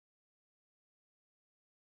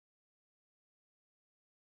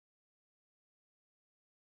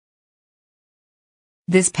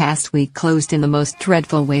This past week closed in the most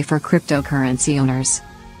dreadful way for cryptocurrency owners.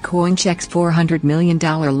 Coincheck's $400 million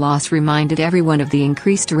loss reminded everyone of the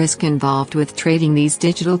increased risk involved with trading these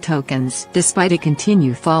digital tokens. Despite a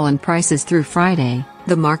continued fall in prices through Friday,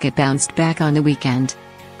 the market bounced back on the weekend.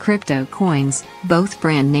 Crypto coins, both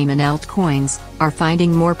brand name and altcoins, are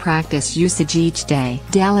finding more practice usage each day.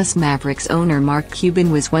 Dallas Mavericks owner Mark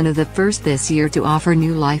Cuban was one of the first this year to offer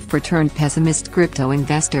new life for turned-pessimist crypto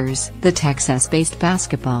investors. The Texas-based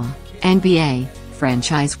basketball NBA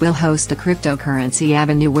franchise will host a cryptocurrency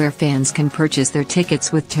avenue where fans can purchase their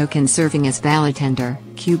tickets with tokens serving as valid tender.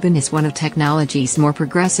 Cuban is one of technology's more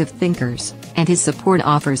progressive thinkers, and his support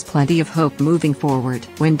offers plenty of hope moving forward.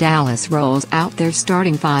 When Dallas rolls out their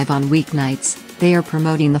starting five on weeknights, they are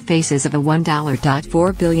promoting the faces of a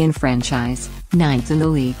 $1.4 billion franchise, ninth in the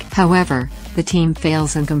league. However, the team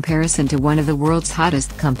fails in comparison to one of the world's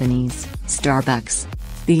hottest companies, Starbucks.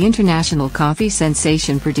 The international coffee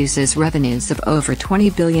sensation produces revenues of over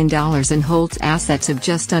 $20 billion and holds assets of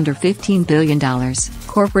just under $15 billion.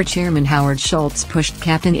 Corporate chairman Howard Schultz pushed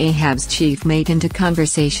Captain Ahab's chief mate into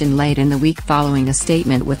conversation late in the week following a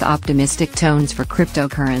statement with optimistic tones for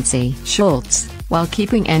cryptocurrency. Schultz, while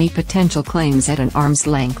keeping any potential claims at an arm's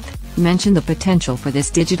length, mentioned the potential for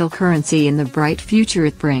this digital currency and the bright future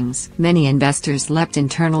it brings. Many investors leapt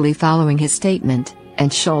internally following his statement,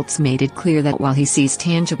 and Schultz made it clear that while he sees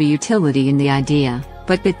tangible utility in the idea,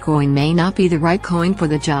 but Bitcoin may not be the right coin for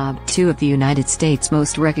the job. Two of the United States'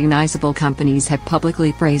 most recognizable companies have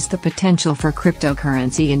publicly praised the potential for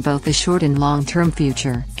cryptocurrency in both the short and long-term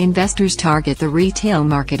future. Investors target the retail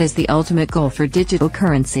market as the ultimate goal for digital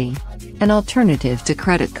currency. An alternative to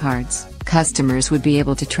credit cards, customers would be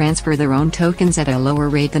able to transfer their own tokens at a lower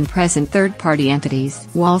rate than present third-party entities.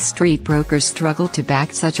 Wall Street brokers struggle to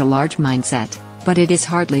back such a large mindset, but it is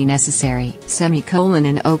hardly necessary.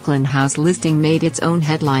 An Oakland house listing made its own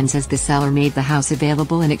headlines as the seller made the house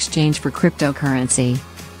available in exchange for cryptocurrency.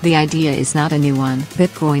 The idea is not a new one.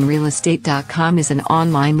 BitcoinRealestate.com is an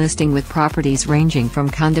online listing with properties ranging from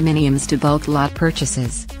condominiums to bulk lot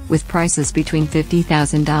purchases, with prices between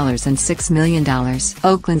 $50,000 and $6 million.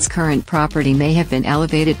 Oakland's current property may have been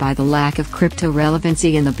elevated by the lack of crypto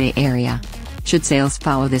relevancy in the Bay Area. Should sales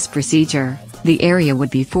follow this procedure, the area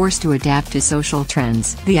would be forced to adapt to social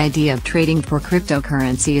trends. The idea of trading for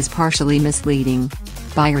cryptocurrency is partially misleading.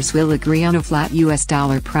 Buyers will agree on a flat US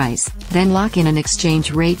dollar price, then lock in an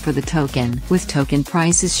exchange rate for the token. With token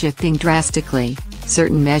prices shifting drastically,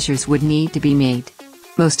 certain measures would need to be made.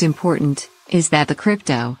 Most important is that the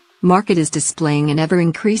crypto market is displaying an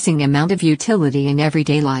ever-increasing amount of utility in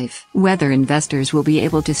everyday life. Whether investors will be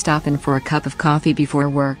able to stop in for a cup of coffee before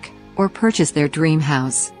work, or purchase their dream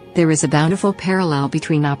house, there is a bountiful parallel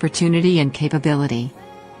between opportunity and capability.